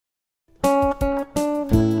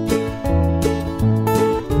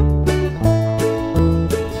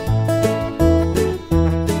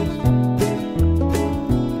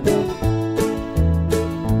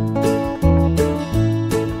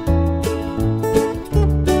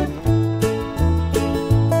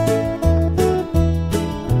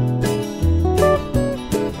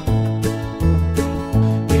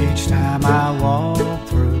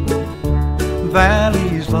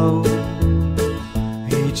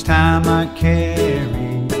Each time I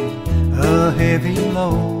carry a heavy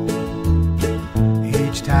load,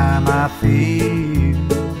 each time I feel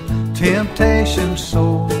temptation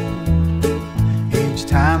so, each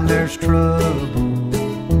time there's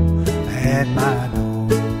trouble at my door,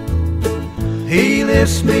 He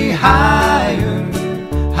lifts me higher,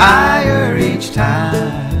 higher each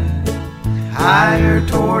time, higher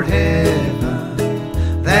toward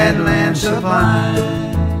heaven, that land sublime.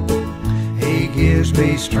 He gives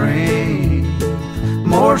me strength,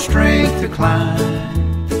 more strength to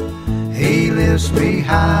climb. He lifts me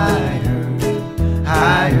higher,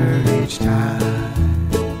 higher each time.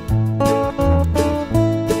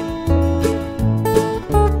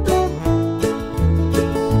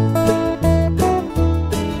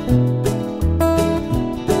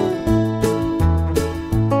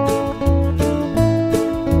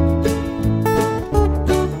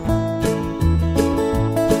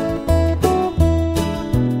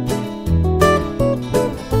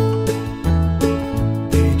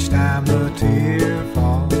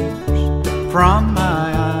 From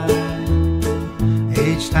my eye,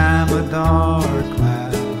 each time a dark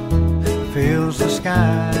cloud fills the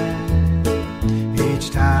sky,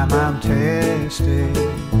 each time I'm tested,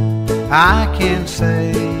 I can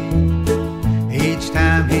say, each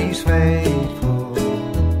time He's faithful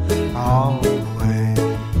all the way.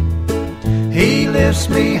 He lifts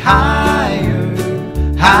me higher,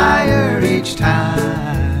 higher each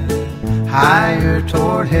time, higher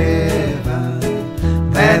toward heaven,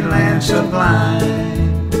 that land sublime.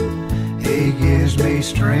 He gives me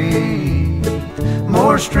strength,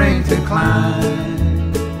 more strength to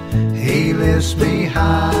climb. He lifts me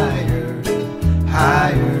higher,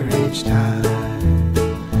 higher each time.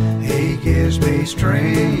 He gives me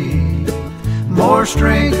strength, more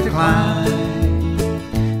strength to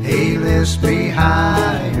climb. He lifts me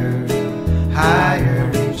higher, higher